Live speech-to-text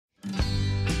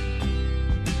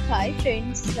Hi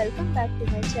friends, welcome back to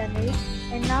my channel,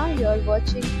 and now you are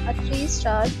watching a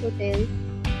 3-star hotel.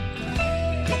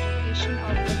 The location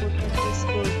of the hotel is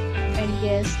good and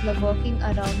guests love walking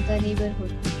around the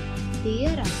neighborhood.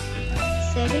 There are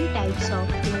 7 types of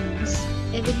rooms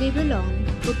available on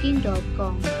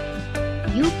booking.com.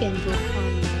 You can book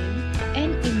online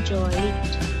and enjoy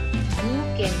it. You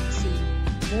can see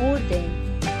more than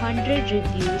 100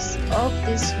 reviews of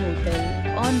this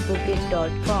hotel on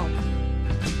booking.com.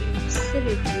 Its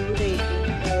review rating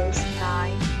is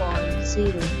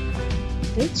 9.0,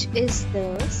 which is the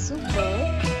superb.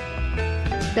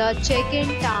 The check-in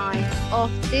time of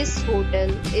this hotel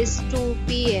is 2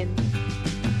 p.m.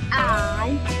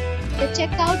 and the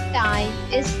checkout time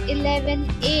is 11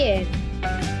 a.m.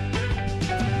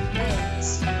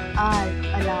 Pets are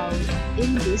allowed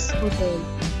in this hotel.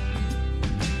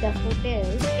 The hotel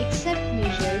accepts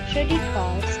major credit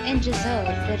cards and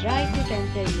reserves the right to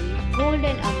temporarily hold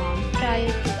an amount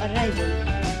prior to arrival.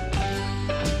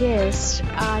 Guests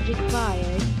are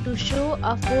required to show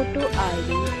a photo ID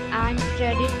and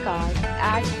credit card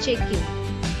at check-in.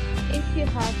 If you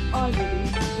have already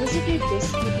visited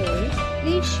this hotel,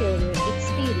 please share your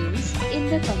experience in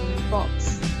the comment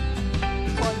box.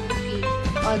 For booking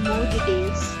or more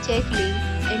details, check link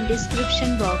in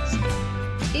description box.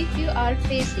 If you are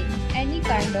facing any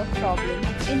kind of problem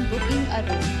in booking a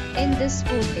room in this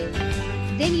hotel,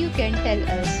 then you can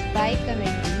tell us by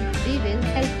commenting. We will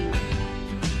help you.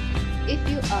 If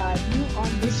you are new on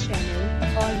this channel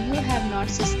or you have not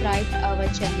subscribed our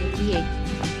channel yet,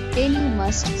 then you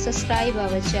must subscribe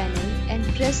our channel and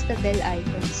press the bell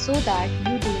icon so that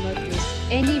you do not miss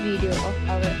any video of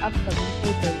our upcoming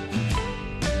hotel.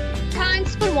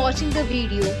 Thanks for watching the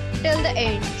video till the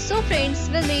end. So friends,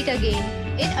 we'll meet again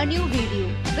in a new video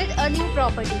with a new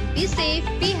property. Be safe,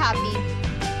 be happy.